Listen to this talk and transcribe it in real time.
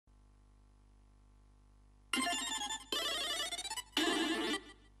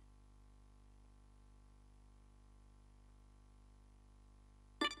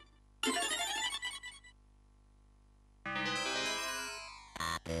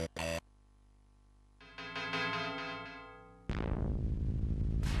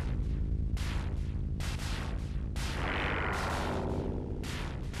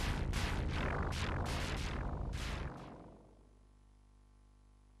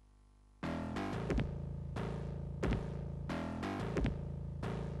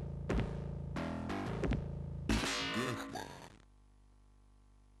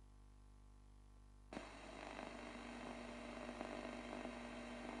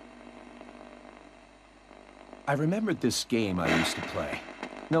I remembered this game I used to play.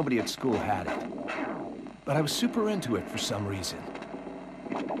 Nobody at school had it. But I was super into it for some reason.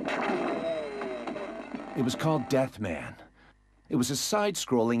 It was called Deathman. It was a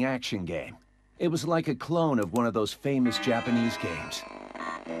side-scrolling action game. It was like a clone of one of those famous Japanese games.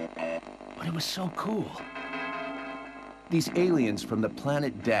 But it was so cool. These aliens from the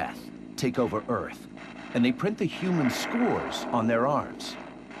planet Death take over Earth, and they print the human scores on their arms.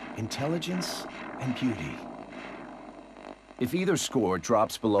 Intelligence and beauty. If either score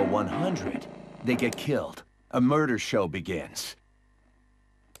drops below 100, they get killed. A murder show begins.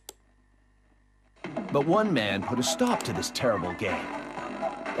 But one man put a stop to this terrible game.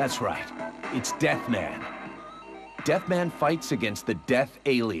 That's right, it's Deathman. Deathman fights against the Death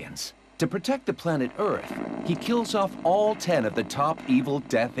aliens. To protect the planet Earth, he kills off all 10 of the top evil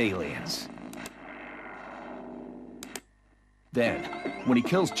Death aliens. Then, when he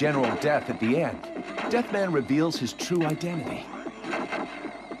kills General Death at the end, Deathman reveals his true identity.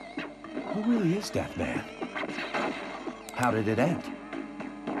 Who really is Deathman? How did it end?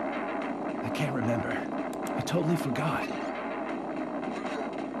 I can't remember. I totally forgot.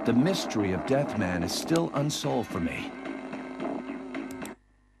 The mystery of Deathman is still unsolved for me.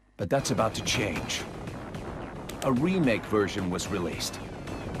 But that's about to change. A remake version was released.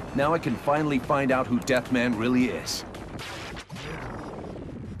 Now I can finally find out who Deathman really is.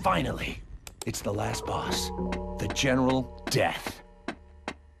 Finally! It's the last boss, the General Death.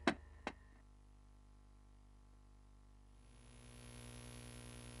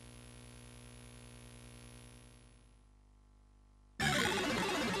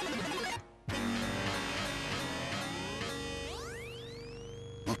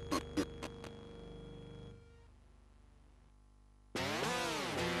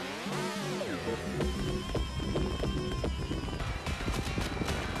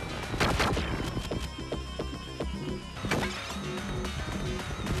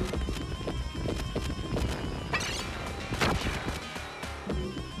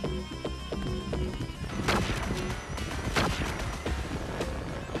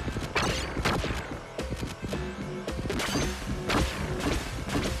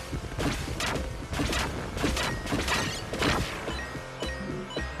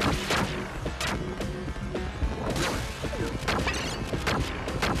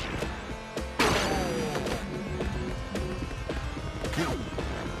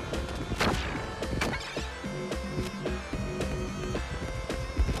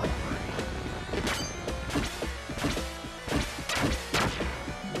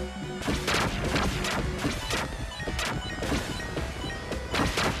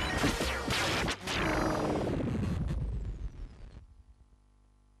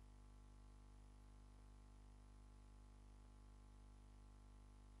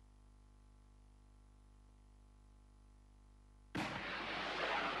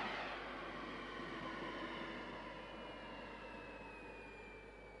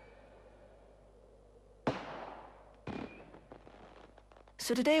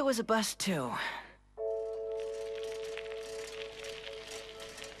 So today was a bust too.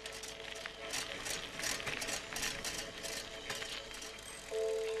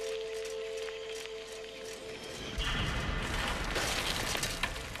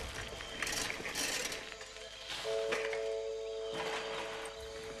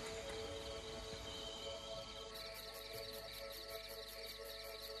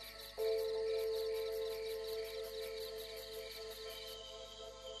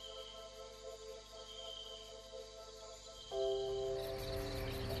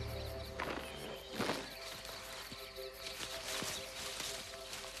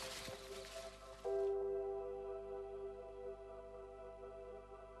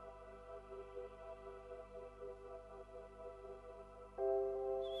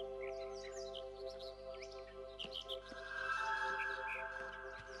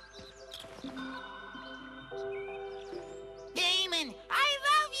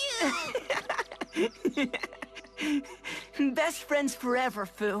 Best friends forever,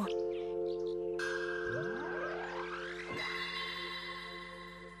 Fu.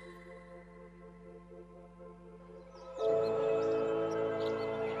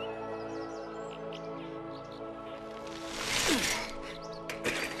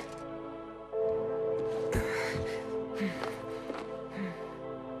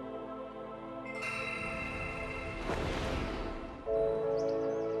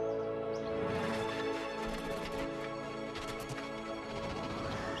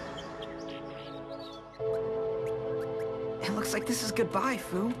 It looks like this is goodbye,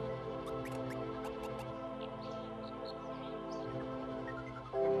 Fu.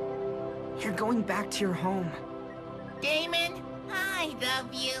 You're going back to your home. Damon, I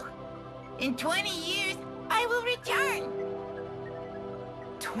love you. In 20 years, I will return.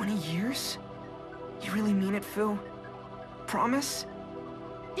 20 years? You really mean it, Fu? Promise?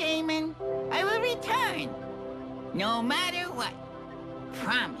 Damon, I will return. No matter what.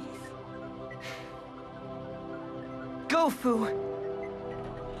 Promise. Go, Fu!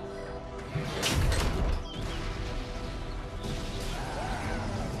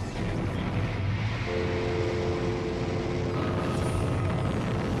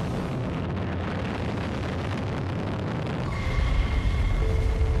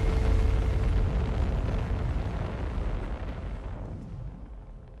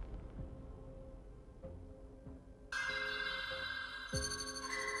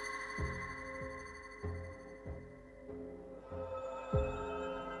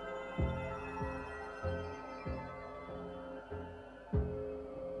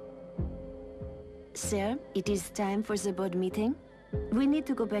 Sir, it is time for the board meeting. We need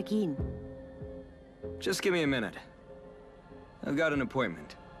to go back in. Just give me a minute. I've got an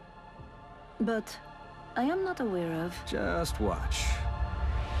appointment. But I am not aware of... Just watch.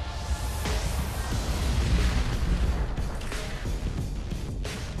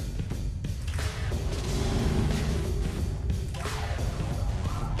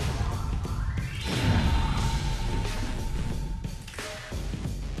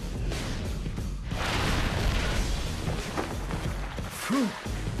 Fu,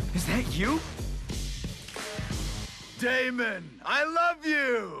 is that you? Damon, I love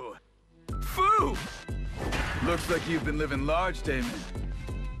you! Fu! Looks like you've been living large, Damon.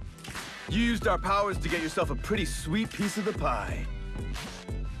 You used our powers to get yourself a pretty sweet piece of the pie.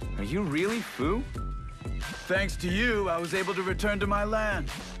 Are you really Fu? Thanks to you, I was able to return to my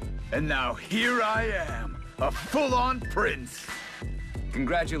land. And now here I am, a full-on prince.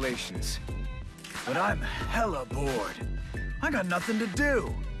 Congratulations. But I'm hella bored. I got nothing to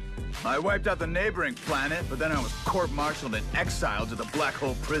do. I wiped out the neighboring planet, but then I was court-martialed and exiled to the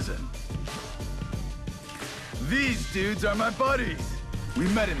Blackhole prison. These dudes are my buddies. We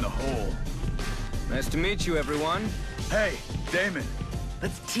met in the hole. Nice to meet you, everyone. Hey, Damon,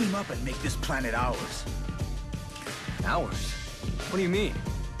 let's team up and make this planet ours. Ours? What do you mean?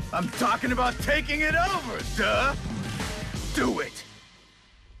 I'm talking about taking it over, duh! Do it!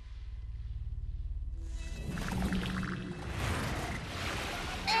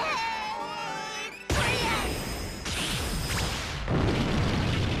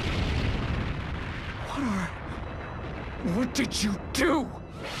 What did you do?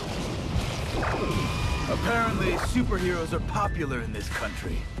 Apparently, superheroes are popular in this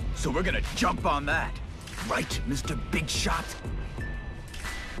country, so we're gonna jump on that. Right, Mr. Big Shot?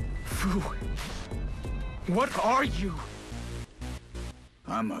 Fu, what are you?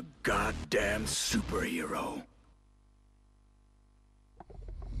 I'm a goddamn superhero.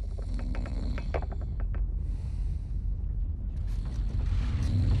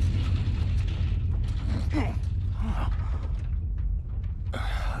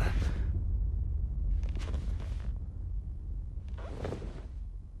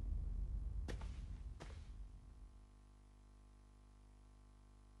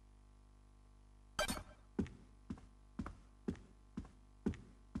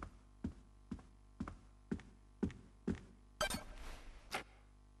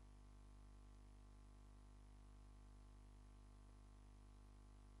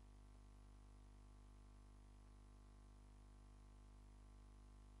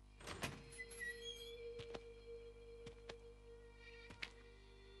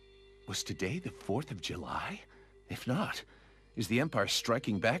 Was today the 4th of July? If not, is the Empire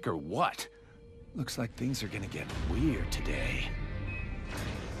striking back or what? Looks like things are gonna get weird today.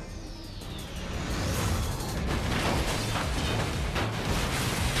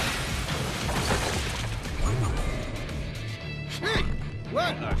 Hey,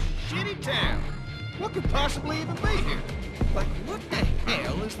 what a shitty town. What could possibly even be here? Like, what the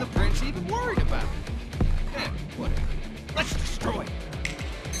hell is the prince even worried about? Eh, whatever. Let's destroy it.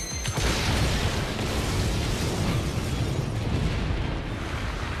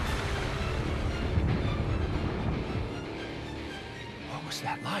 What was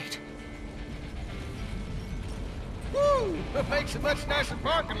that light? Woo! That makes a much nicer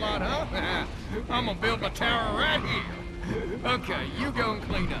parking lot, huh? I'm gonna build my tower right here. Okay, you go and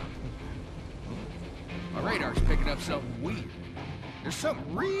clean up. My radar's picking up something weird. There's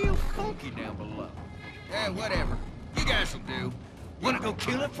something real funky down below. Eh, whatever. You guys will do. Wanna go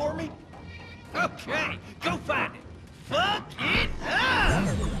kill it for me? Okay, go find it. Fuck it up!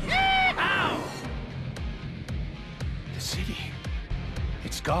 Yeehaw! The city.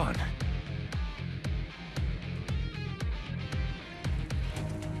 It's gone.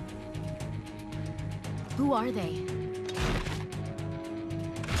 Who are they?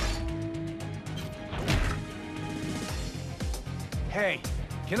 Hey,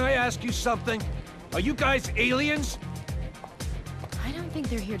 can I ask you something? Are you guys aliens? I don't think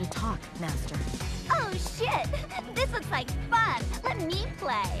they're here to talk, Master. Oh shit! This looks like fun! Let me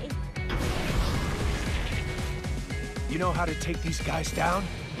play! You know how to take these guys down?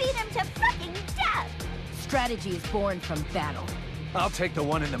 Beat him to fucking death! Strategy is born from battle. I'll take the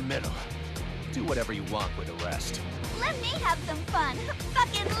one in the middle. Do whatever you want with the rest. Let me have some fun!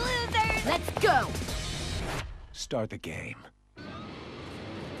 Fucking losers! Let's go! Start the game.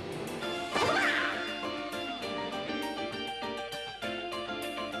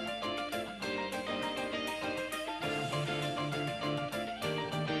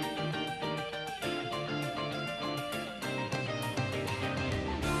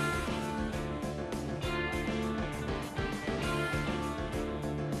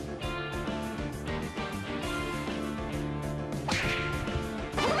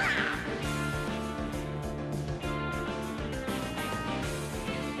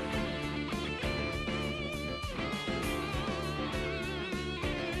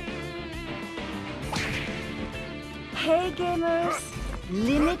 Hey gamers!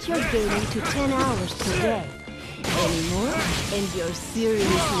 Limit your gaming to 10 hours per day. Any more, and you're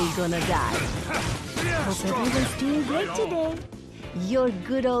seriously gonna die. Hope everyone's doing great today. Your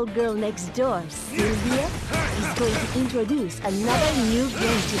good old girl next door, Sylvia, is going to introduce another new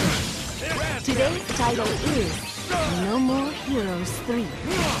game today. Today's title is No More Heroes 3.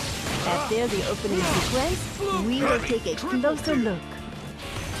 After the opening sequence, we will take a closer look.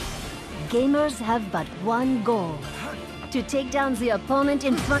 Gamers have but one goal: to take down the opponent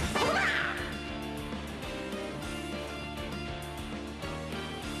in front.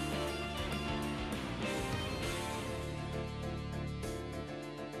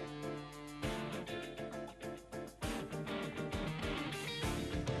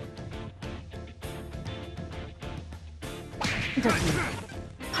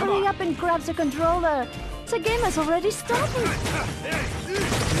 Hurry up and grab the controller. The game has already started.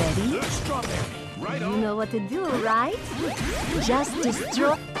 Ready? You know what to do, right? Just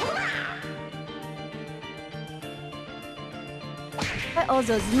destroy all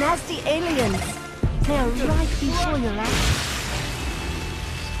those nasty aliens. They're right before your eyes.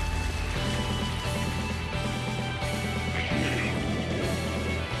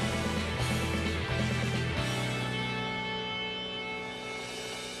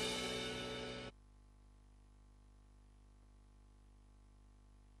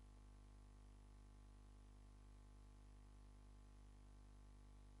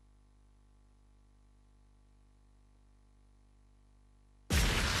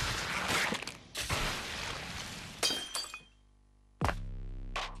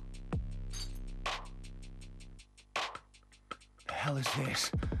 The hell is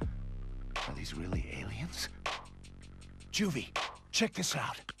this? Are these really aliens? Juvie, check this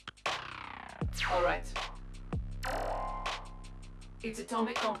out. All right. Its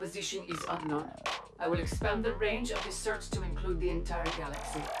atomic composition is unknown. I will expand the range of this search to include the entire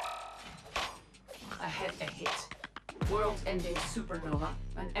galaxy. I had a hit. World-ending supernova,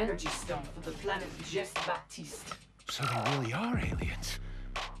 an energy stone for the planet Baptiste. So they really are aliens.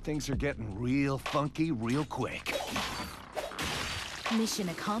 Things are getting real funky real quick. Mission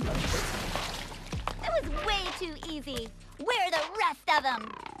accomplished. That was way too easy! Where are the rest of them?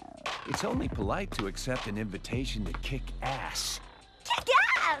 It's only polite to accept an invitation to kick ass. Kick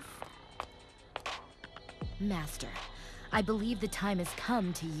ass! Master, I believe the time has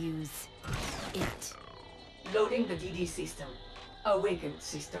come to use it. Loading the DD system. Awaken,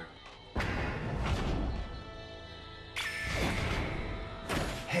 sister.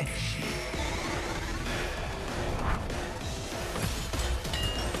 Hey.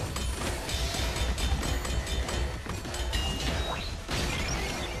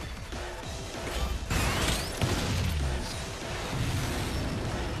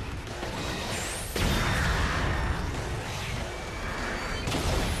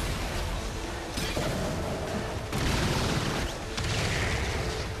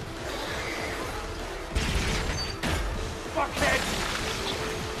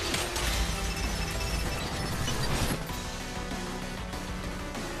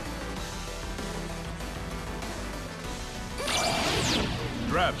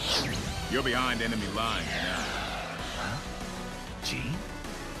 Rev, you're behind enemy lines now. Huh? Gene?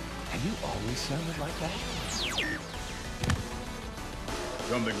 Have you always sounded like that?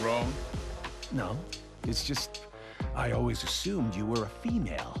 Something wrong? No, it's just I always assumed you were a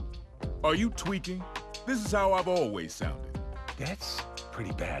female. Are you tweaking? This is how I've always sounded. That's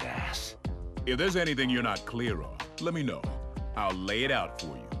pretty badass. If there's anything you're not clear on, let me know. I'll lay it out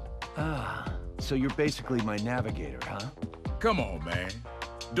for you. Ah, so you're basically my navigator, huh? Come on, man.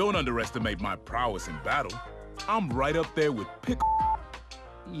 Don't underestimate my prowess in battle. I'm right up there with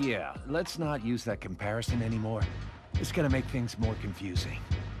Yeah, let's not use that comparison anymore. It's gonna make things more confusing.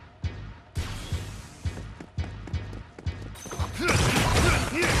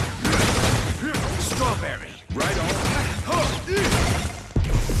 Strawberry. Right on.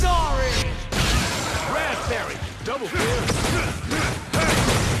 Sorry! Raspberry. Double kill.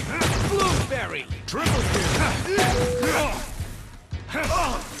 Blueberry. Triple kill.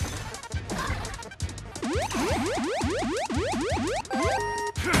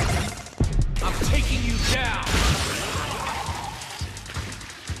 I'm taking you down.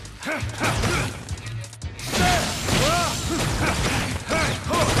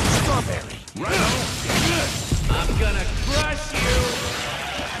 Strawberry. Right on. I'm gonna crush you.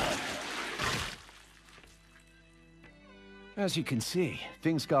 As you can see,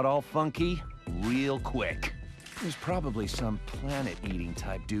 things got all funky real quick. There's probably some planet-eating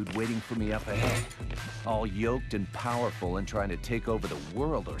type dude waiting for me up ahead. All yoked and powerful and trying to take over the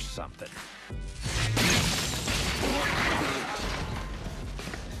world or something.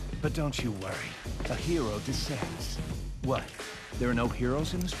 But don't you worry, a hero descends. What? There are no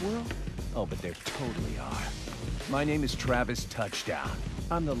heroes in this world? Oh, but there totally are. My name is Travis Touchdown.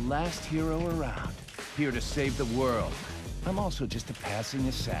 I'm the last hero around, here to save the world. I'm also just a passing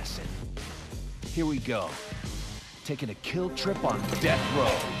assassin. Here we go. Taking a kill trip on Death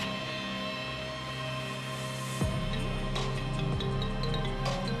Row.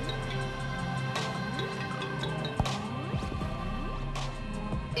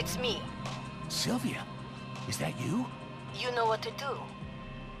 It's me. Sylvia, is that you? You know what to do,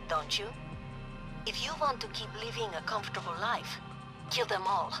 don't you? If you want to keep living a comfortable life, kill them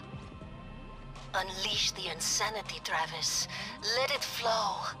all. Unleash the insanity, Travis. Let it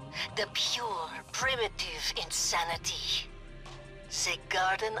flow. The pure, primitive insanity. The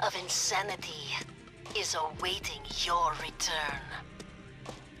Garden of Insanity is awaiting your return.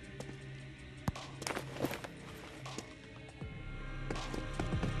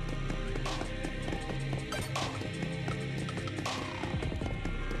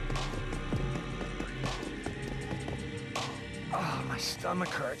 Oh, my stomach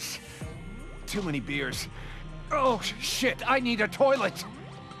hurts. Too many beers. Oh, shit, I need a toilet.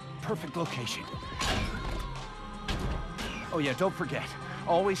 Perfect location. Oh yeah, don't forget.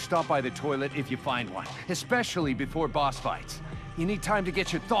 Always stop by the toilet if you find one, especially before boss fights. You need time to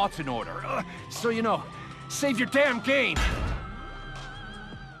get your thoughts in order. So you know, save your damn game.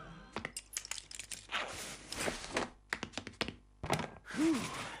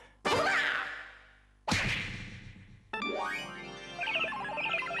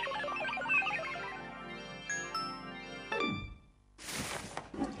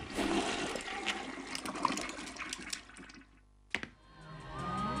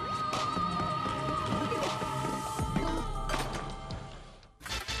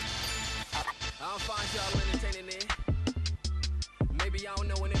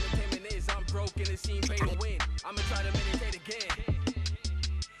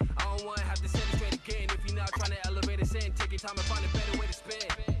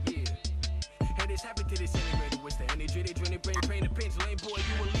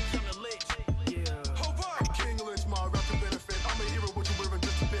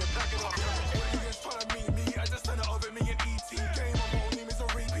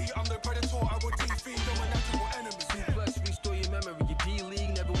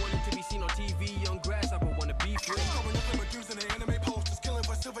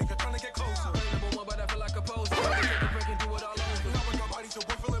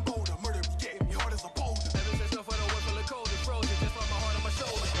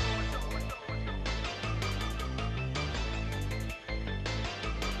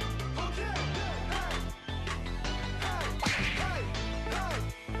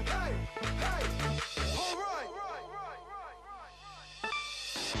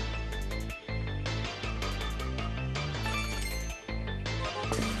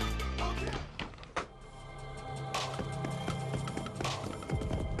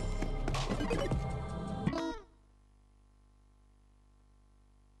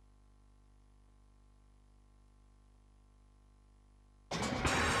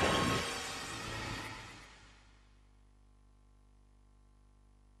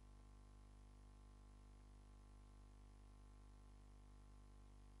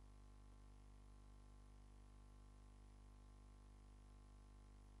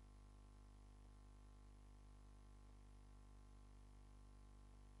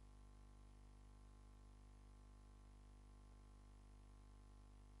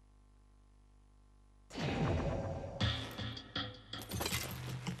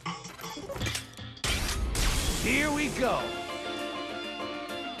 Here we go.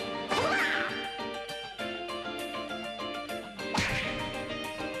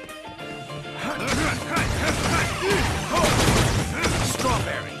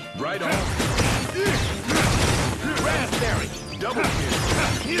 Strawberry. Right on. Raspberry. Double kill.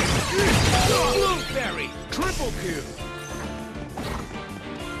 Blueberry. Triple kill.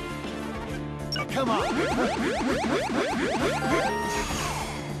 Come on.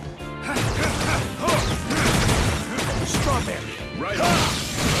 Strawberry. Right on.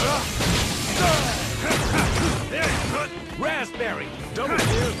 Raspberry. Double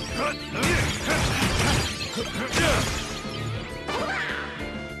kill.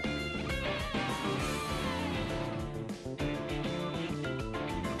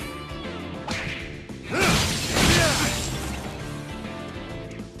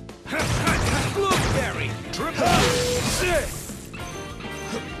 Blueberry. Triple Six.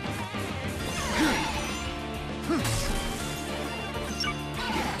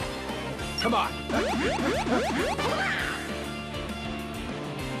 Come on.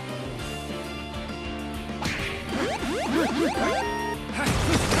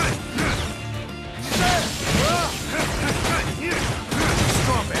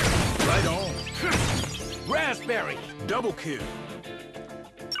 Strawberry. Right on. Raspberry. Double kill.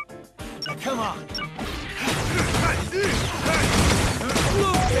 Come on.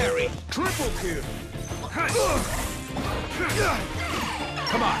 Blueberry. Triple kill.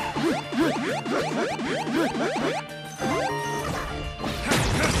 Come on.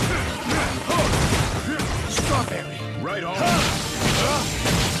 Strawberry. Right on.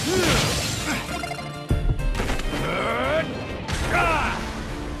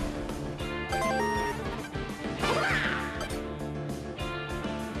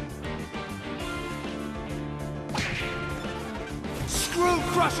 Screw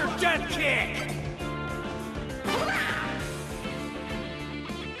Crusher Death Kick.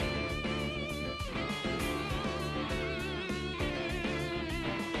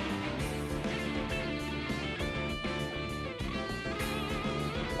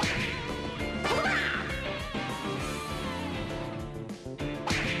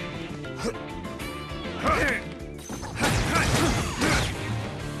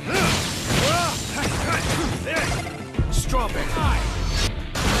 Strawberry.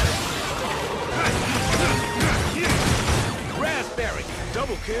 Raspberry.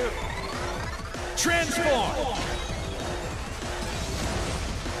 Double kill. Transform.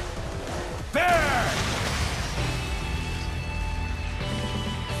 Bear.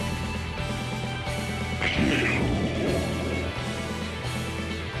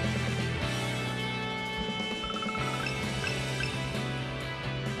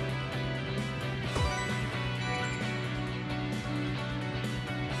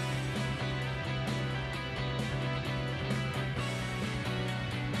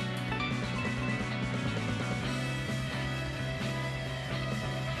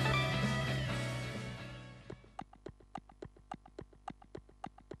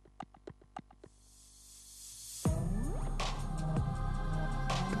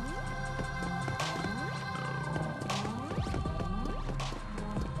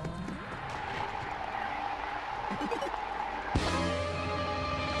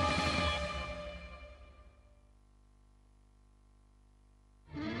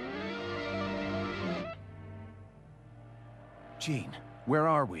 Gene, where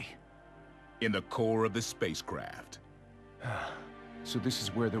are we? In the core of the spacecraft. So this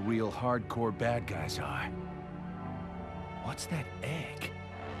is where the real hardcore bad guys are. What's that egg?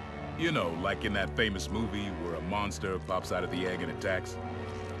 You know, like in that famous movie where a monster pops out of the egg and attacks.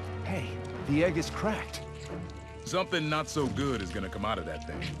 Hey, the egg is cracked. Something not so good is gonna come out of that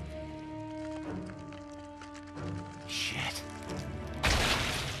thing. Shit.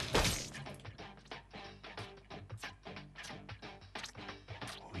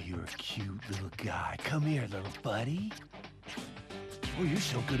 Oh, you're a cute little guy. Come here, little buddy. Oh, you're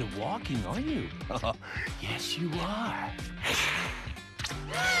so good at walking, aren't you? Yes, you are.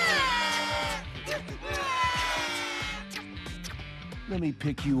 Let me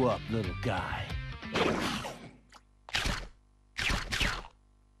pick you up, little guy.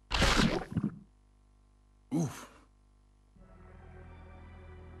 Oof.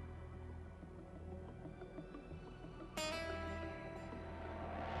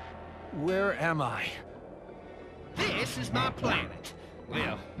 Where am I? This is my planet.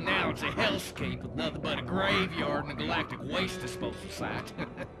 Well, now it's a hellscape with nothing but a graveyard and a galactic waste disposal site.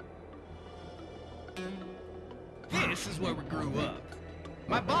 This is where we grew up.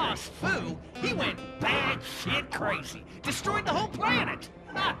 My boss, Fu, he went bad shit crazy. Destroyed the whole planet.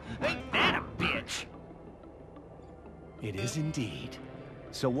 Ha! Ain't that a bitch? It is indeed.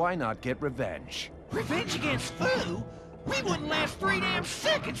 So why not get revenge? Revenge against Fu? We wouldn't last 3 damn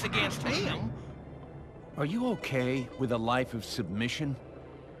seconds against him! Are you okay with a life of submission?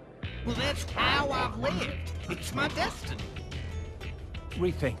 Well, that's how I've lived. It's my destiny.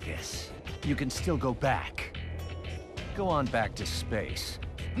 Rethink this. You can still go back. Go on back to space.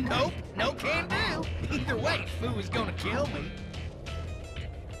 Nope, no can do. Either way, Fu is gonna kill me.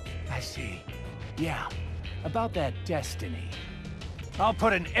 I see. Yeah, about that destiny. I'll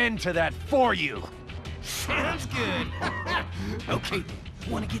put an end to that for you! Sounds good. Okay,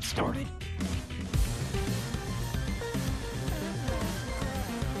 wanna get started?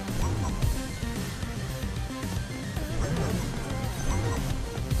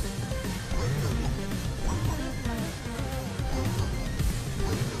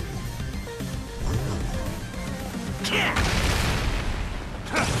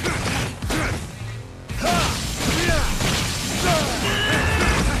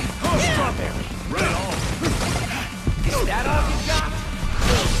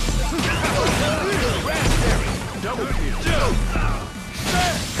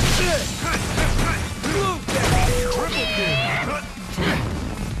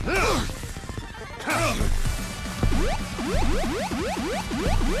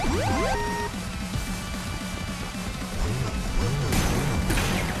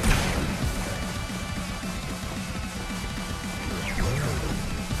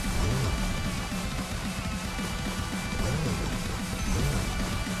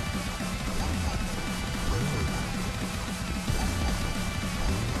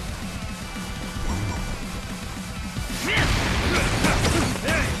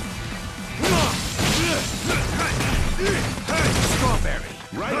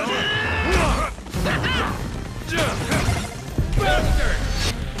 Right on.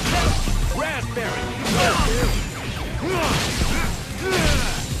 Raspberry.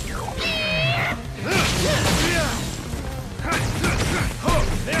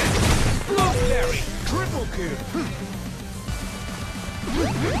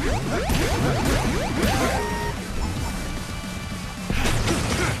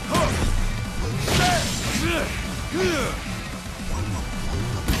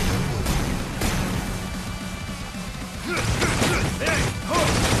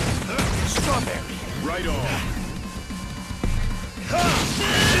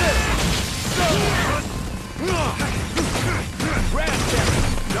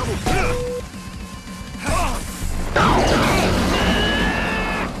 Double kill.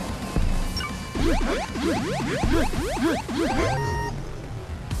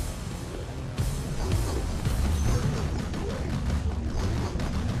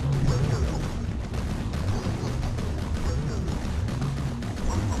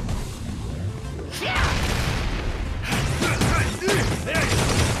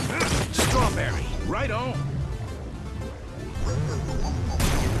 Strawberry. Right on.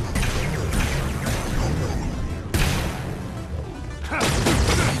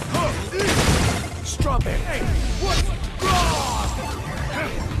 Strawberry. Hey, what's wrong?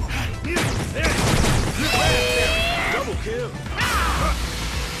 Raspberry. Double kill.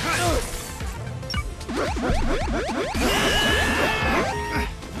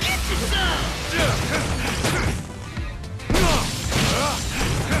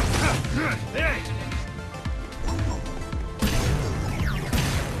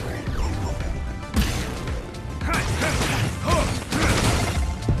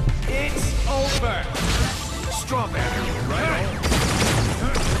 It's over. Strawberry. Right on.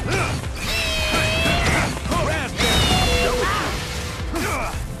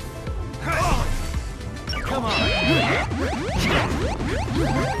 Come on.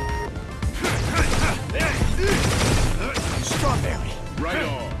 Strawberry. Right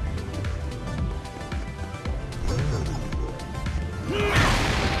on.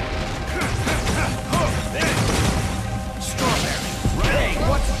 Strawberry. Hey,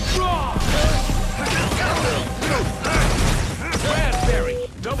 what's wrong? Raspberry.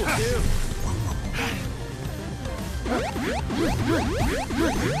 Double kill.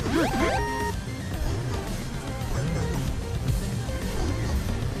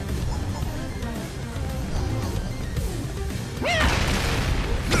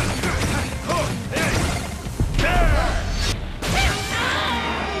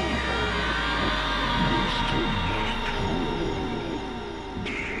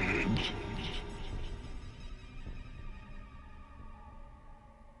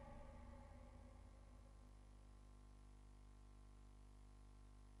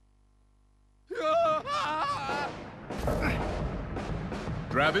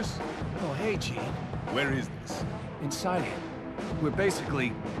 Travis? Oh, hey, Gene. Where is this? inside him. We're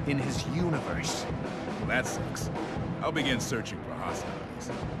basically in his universe. Well, that sucks. I'll begin searching for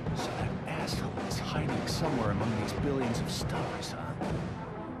hostilities. So that asshole is hiding somewhere among these billions of stars, huh?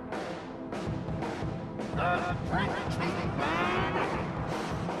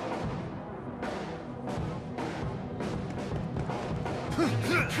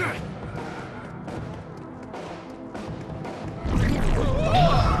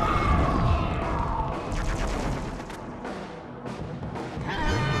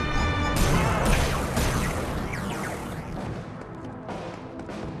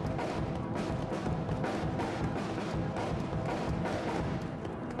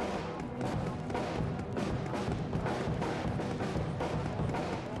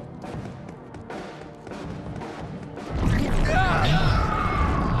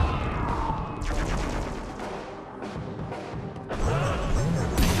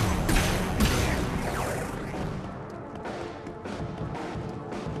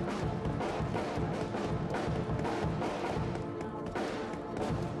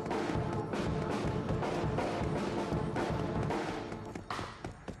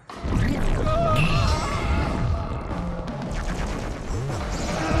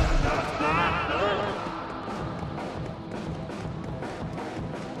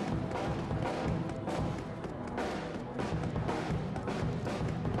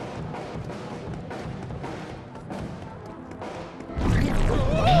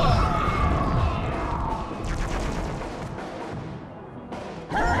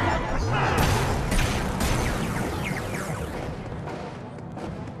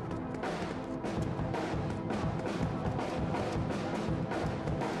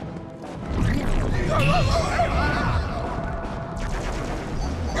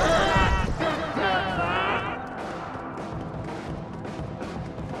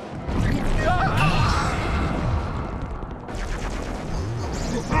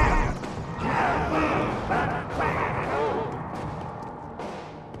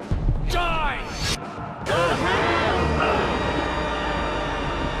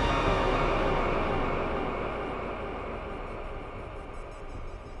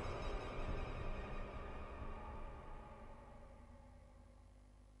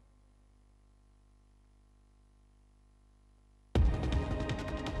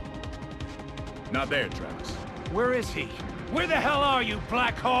 Not there, Travis. Where is he? Where the hell are you,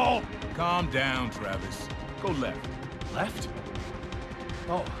 Blackhole? Calm down, Travis. Go left. Left?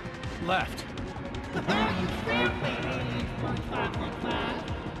 Oh, left.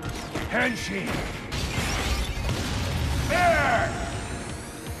 Henshin! There!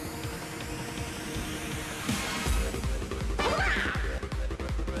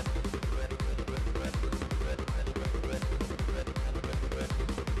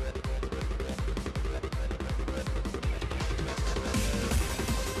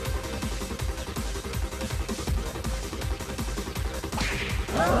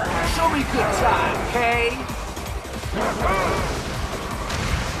 Show me good time, okay?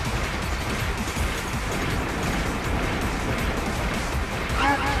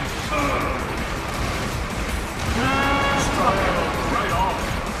 Right on.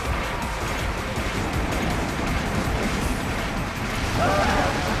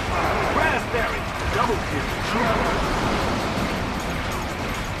 Raspberry, double kill.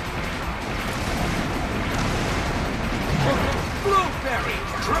 Blueberry,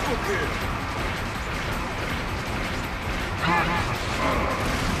 triple kill.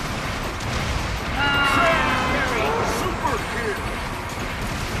 Cranberry, super kill.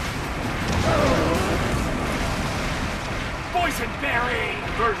 Boysenberry,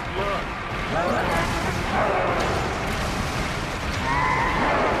 first blood.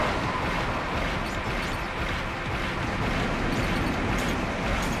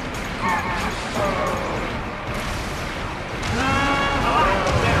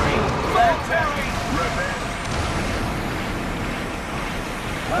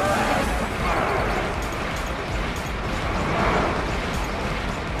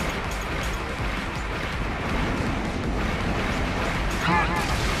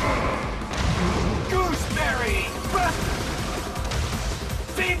 Gooseberry!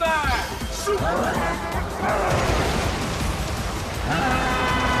 Fever!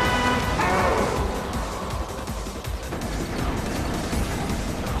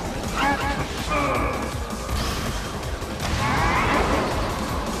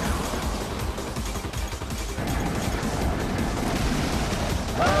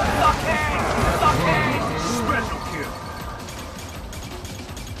 Special kill!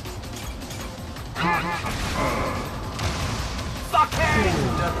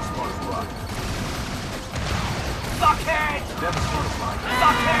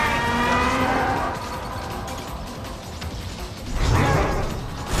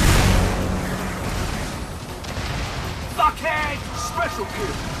 so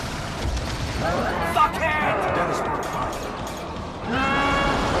good. Fuckhead! That is not fun.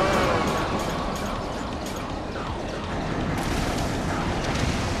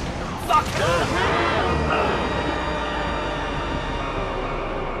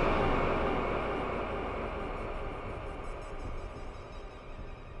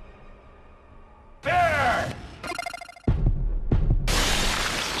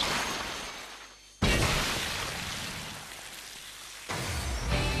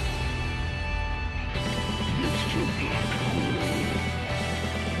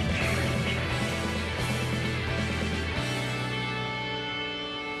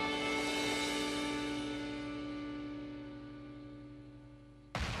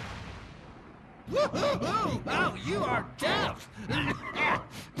 Woo-hoo-hoo! Oh, you are tough!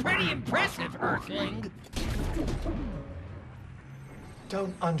 Pretty impressive, Earthling.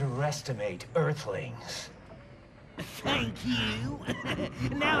 Don't underestimate Earthlings. Thank you.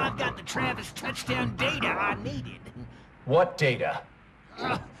 Now I've got the Travis touchdown data I needed. What data?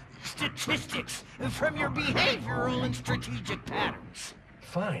 Statistics from your behavioral and strategic patterns.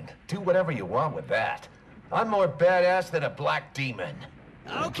 Fine, do whatever you want with that. I'm more badass than a black demon.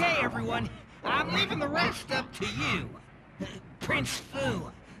 Okay, everyone. I'm leaving the rest up to you. Prince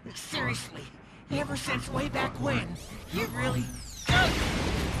Fu, seriously, ever since way back when, you really...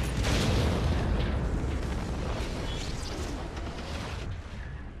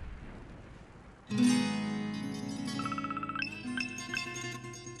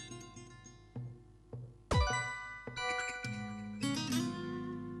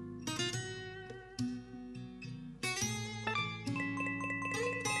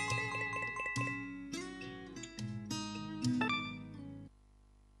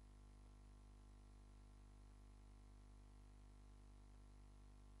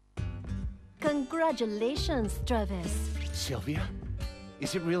 Congratulations, Travis. Sylvia?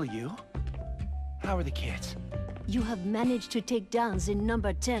 Is it really you? How are the kids? You have managed to take down the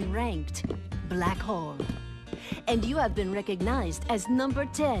number 10 ranked Blackhole. And you have been recognized as number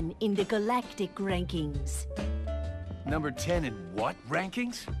 10 in the galactic rankings. Number 10 in what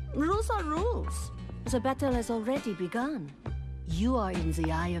rankings? Rules are rules. The battle has already begun. You are in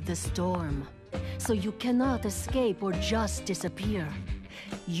the eye of the storm, so you cannot escape or just disappear.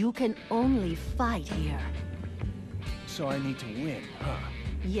 You can only fight here. So I need to win, huh?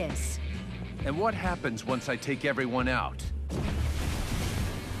 Yes. And what happens once I take everyone out?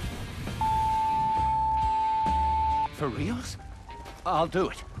 For reals? I'll do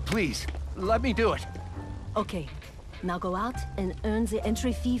it. Please, let me do it. Okay. Now go out and earn the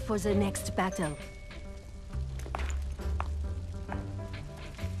entry fee for the next battle.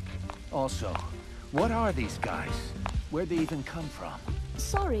 Also, what are these guys? Where'd they even come from?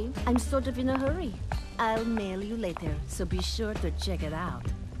 Sorry, I'm sort of in a hurry. I'll mail you later, so be sure to check it out.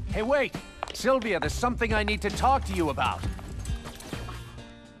 Hey, wait! Sylvia, there's something I need to talk to you about.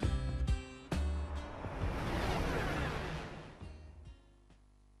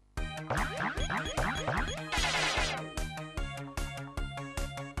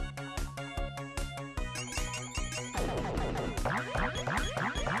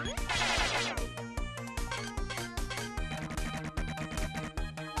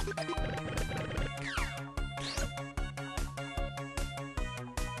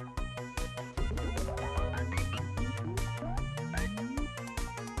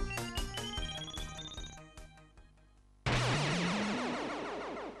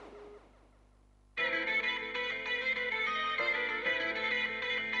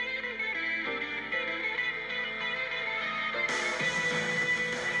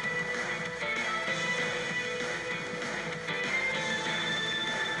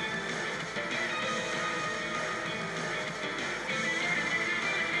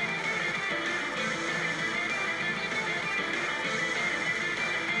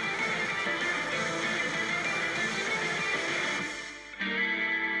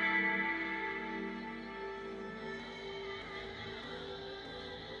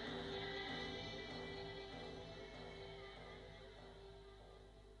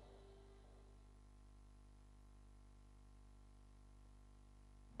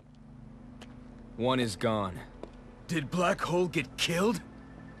 One is gone. Did Blackhole get killed?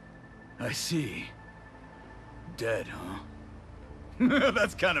 I see. Dead, huh?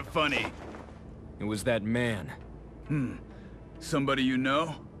 That's kind of funny. It was that man. Somebody you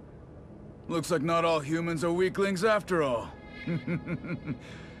know? Looks like not all humans are weaklings after all.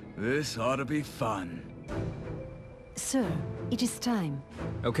 This ought to be fun. Sir, it is time.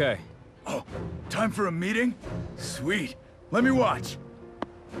 Okay. Oh, time for a meeting? Sweet. Let me watch.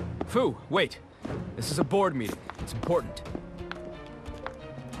 Fu, wait. This is a board meeting. It's important.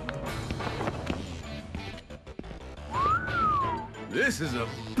 This is a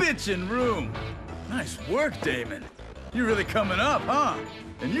bitchin' room. Nice work, Damon. You're really coming up, huh?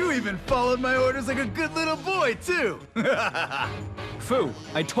 And you even followed my orders like a good little boy, too. Fu,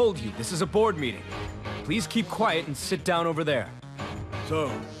 I told you, this is a board meeting. Please keep quiet and sit down over there.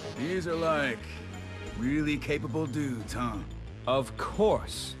 So, these are like really capable dudes, huh? Of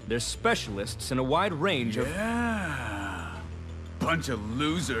course. They're specialists in a wide range of... Yeah. Bunch of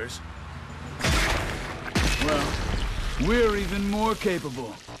losers. Well, we're even more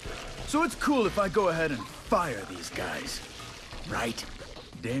capable. So it's cool if I go ahead and fire these guys. Right,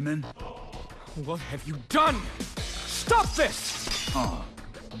 Damon? What have you done? Stop this! Oh,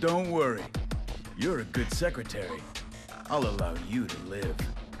 don't worry. You're a good secretary. I'll allow you to live.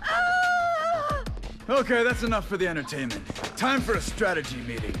 Okay, that's enough for the entertainment. Time for a strategy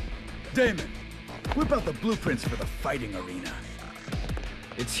meeting. Damon, whip out the blueprints for the fighting arena.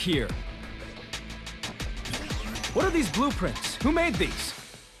 It's here. What are these blueprints? Who made these?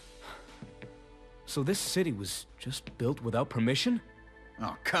 So this city was just built without permission?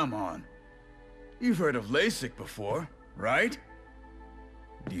 Oh, come on. You've heard of LASIK before, right?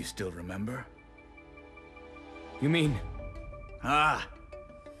 Do you still remember? You mean... Ah.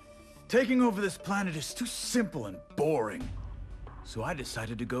 Taking over this planet is too simple and boring. So I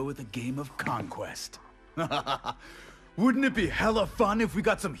decided to go with a game of conquest. Wouldn't it be hella fun if we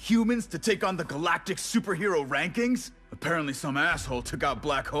got some humans to take on the galactic superhero rankings? Apparently some asshole took out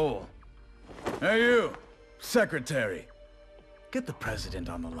Blackhole. Hey you, secretary. Get the president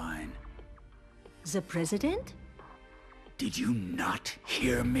on the line. The president? Did you not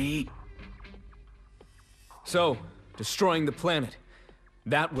hear me? So, destroying the planet.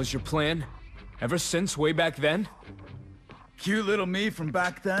 That was your plan? Ever since way back then? Cute little me from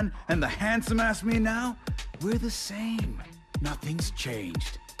back then, and the handsome-ass me now? We're the same. Nothing's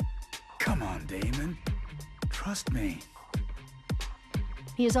changed. Come on, Damon. Trust me.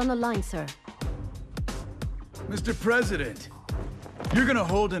 He is on the line, sir. Mr. President, you're gonna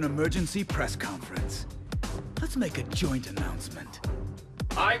hold an emergency press conference. Let's make a joint announcement.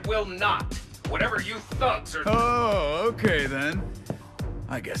 I will not. Whatever you thugs are... Oh, okay then.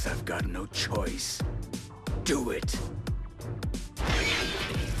 I guess I've got no choice. Do it.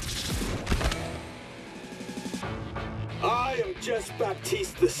 I am Jess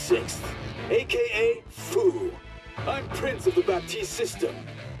Baptiste VI, aka Fu. I'm Prince of the Baptiste system,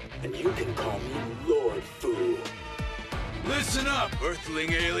 and you can call me Lord Fu. Listen up,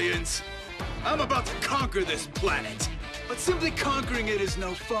 Earthling aliens. I'm about to conquer this planet, but simply conquering it is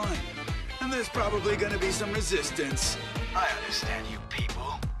no fun. And there's probably gonna be some resistance. I understand you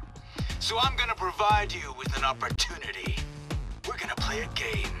people. So I'm gonna provide you with an opportunity. We're gonna play a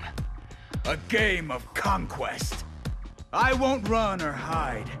game. A game of conquest. I won't run or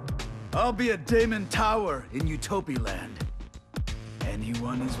hide. I'll be a Damon Tower in Utopialand.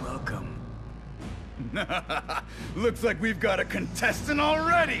 Anyone is welcome. Looks like we've got a contestant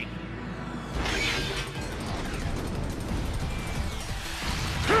already!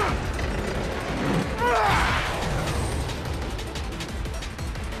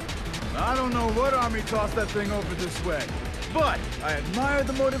 I don't know what army tossed that thing over this way, but I admire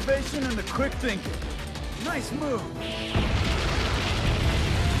the motivation and the quick thinking. Nice move.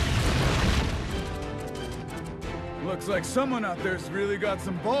 Looks like someone out there's really got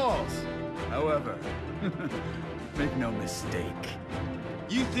some balls. However, make no mistake.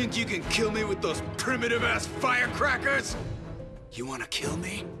 You think you can kill me with those primitive-ass firecrackers? You wanna kill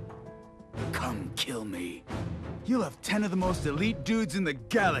me? Come kill me. You'll have 10 of the most elite dudes in the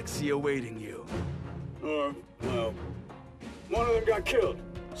galaxy awaiting you. Well, one of them got killed,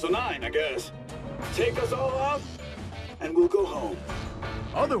 so 9, I guess. Take us all out, and we'll go home.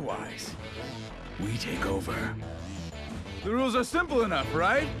 Otherwise, we take over. The rules are simple enough,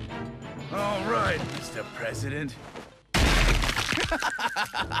 right? All right, Mr. President.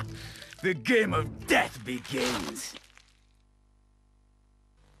 The game of death begins.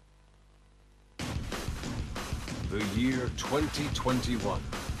 The year 2021.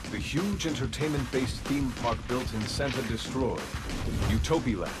 The huge entertainment-based theme park built in Santa Destroy,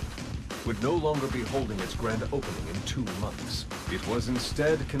 Utopialand, would no longer be holding its grand opening in 2 months. It was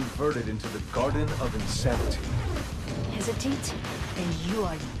instead converted into the Garden of Insanity. Hesitate, and you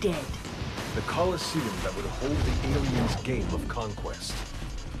are dead. The Colosseum that would hold the aliens' game of conquest.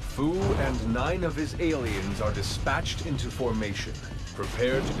 Fu and 9 of his aliens are dispatched into formation,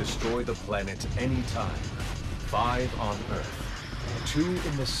 prepared to destroy the planet anytime. 5 on Earth, 2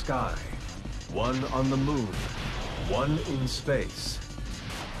 in the sky, 1 on the moon, 1 in space.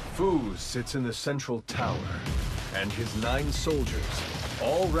 Fu sits in the central tower, and his 9 soldiers,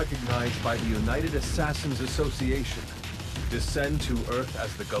 all recognized by the United Assassins Association, descend to Earth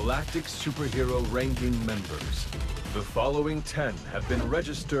as the Galactic Superhero Ranking members. The following 10 have been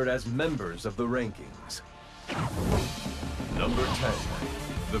registered as members of the rankings. Number 10,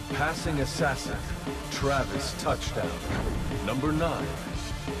 the Passing Assassin, Travis Touchdown. Number 9,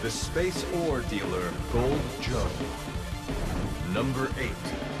 the Space Ore Dealer, Gold Joe. Number 8,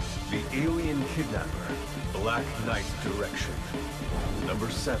 the Alien Kidnapper, Black Knight Direction. Number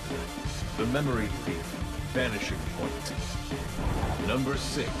 7, the Memory Thief, Vanishing Point. Number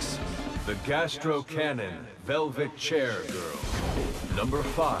 6, the Gastro Cannon, Velvet Chair Girl. Number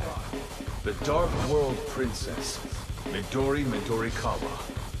 5, the Dark World Princess, Midori Midorikawa.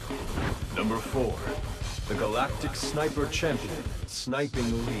 Number 4, the Galactic Sniper Champion,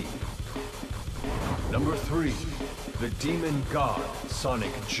 Sniping Lee. Number 3, the Demon God,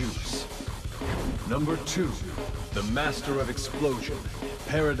 Sonic Juice. Number 2, the Master of Explosion,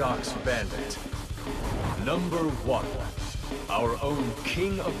 Paradox Bandit. Number 1, our own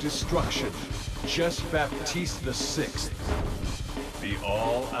King of Destruction, Jess Baptiste VI. The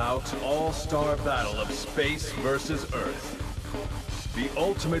all-out, all-star battle of space versus Earth. The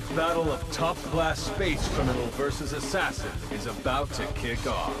ultimate battle of top-class space criminal versus assassin is about to kick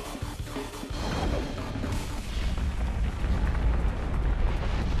off.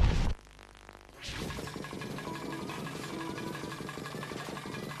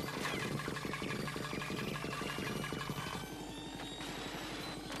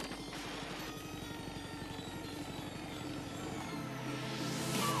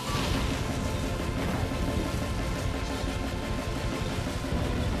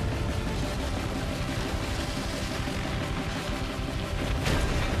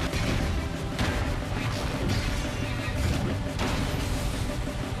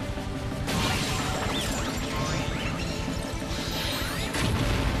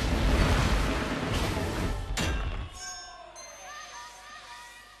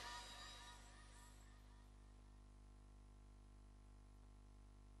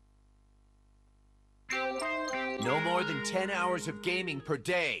 No more than 10 hours of gaming per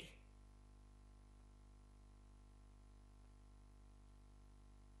day.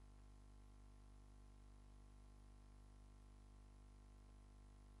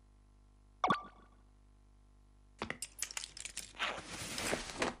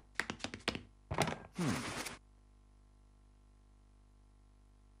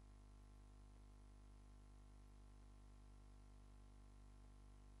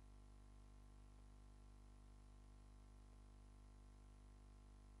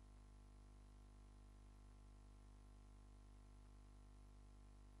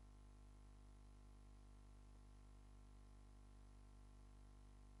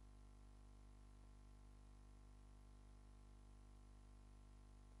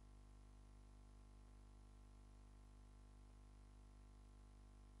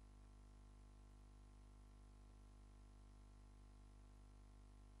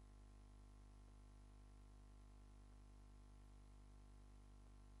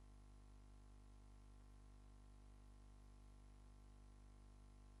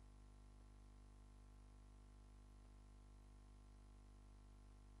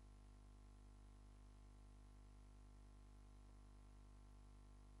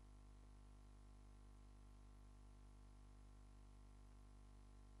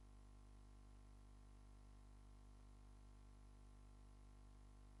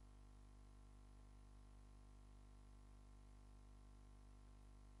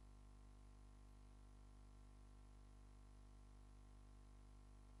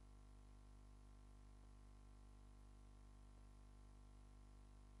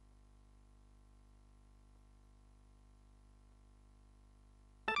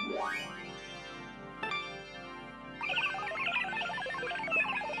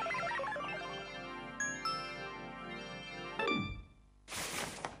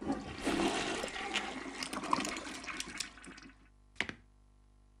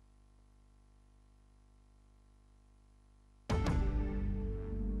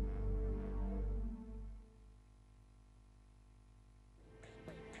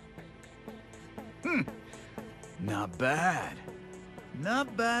 Not bad.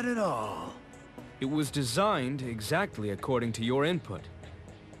 Not bad at all. It was designed exactly according to your input.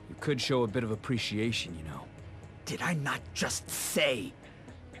 You could show a bit of appreciation, you know. Did I not just say,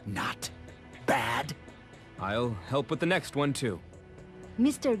 not bad? I'll help with the next one, too.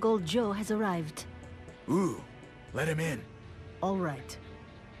 Mr. Gold Joe has arrived. Ooh, let him in. All right.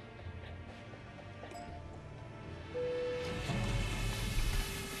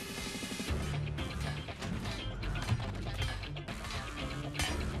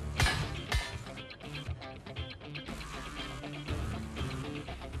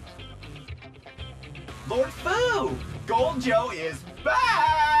 Lord Fu! Gold Joe is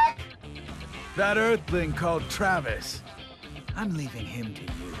back! That Earthling called Travis. I'm leaving him to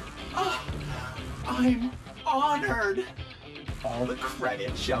you. Oh, I'm honored. All the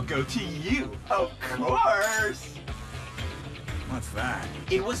credit shall go to you, of course. What's that?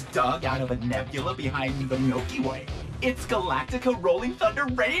 It was dug out of a nebula behind the Milky Way. It's Galactica Rolling Thunder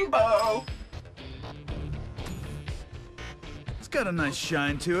Rainbow. It's got a nice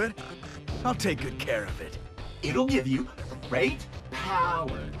shine to it. I'll take good care of it. It'll give you great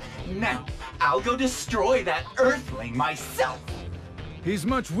power. Now, I'll go destroy that Earthling myself. He's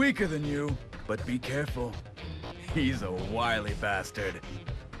much weaker than you, but be careful. He's a wily bastard.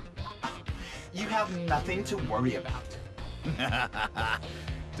 You have nothing to worry about.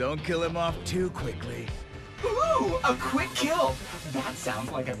 Don't kill him off too quickly. Ooh, a quick kill. That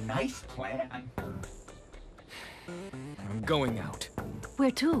sounds like a nice plan. I'm going out. Where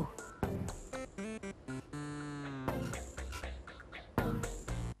to?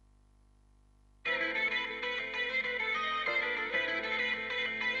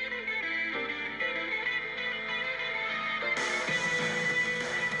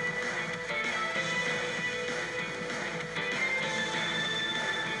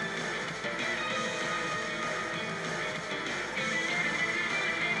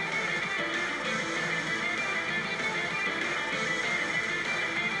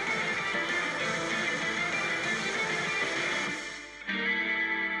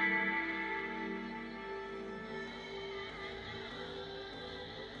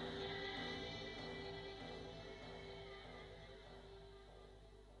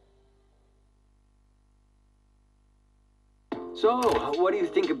 So, what do you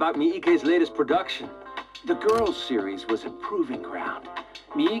think about Miike's latest production? The Girls series was a proving ground.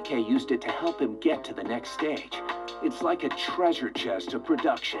 Miike used it to help him get to the next stage. It's like a treasure chest of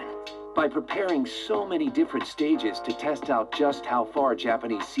production. By preparing so many different stages to test out just how far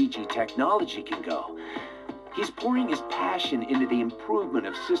Japanese CG technology can go, he's pouring his passion into the improvement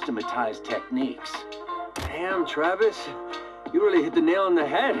of systematized techniques. Damn, Travis. You really hit the nail on the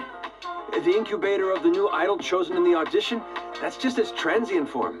head. The incubator of the new idol chosen in the audition, that's just its transient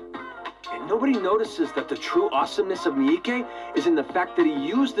form. And nobody notices that the true awesomeness of Miike is in the fact that he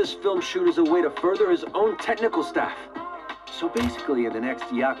used this film shoot as a way to further his own technical staff. So basically, in the next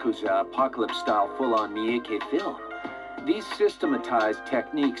Yakuza apocalypse-style full-on Miike film, these systematized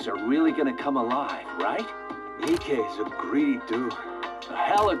techniques are really gonna come alive, right? Miike is a greedy dude. A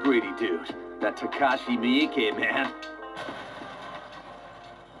hella greedy dude. That Takashi Miike, man.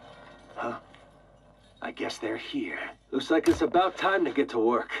 Huh? I guess they're here. Looks like it's about time to get to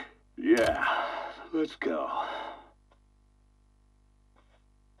work. Yeah, let's go.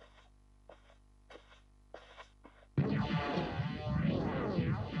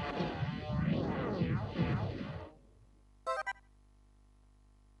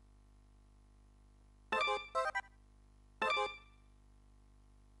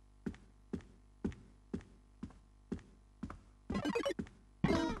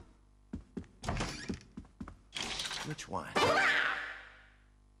 Which one?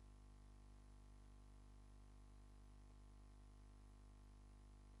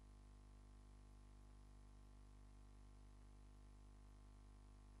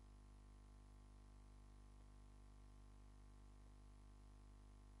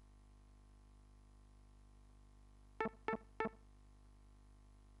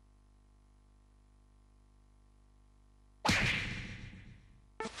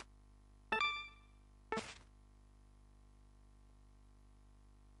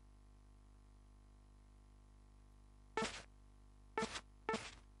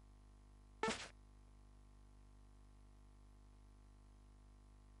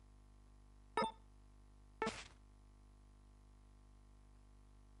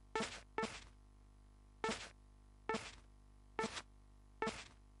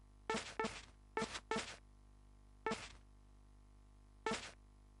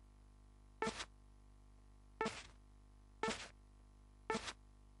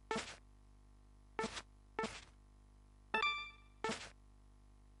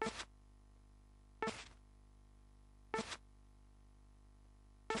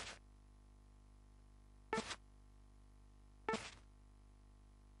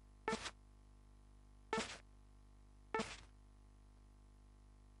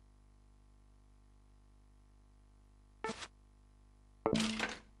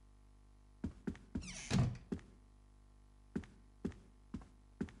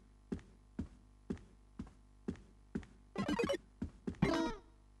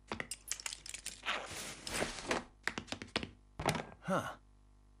 Huh.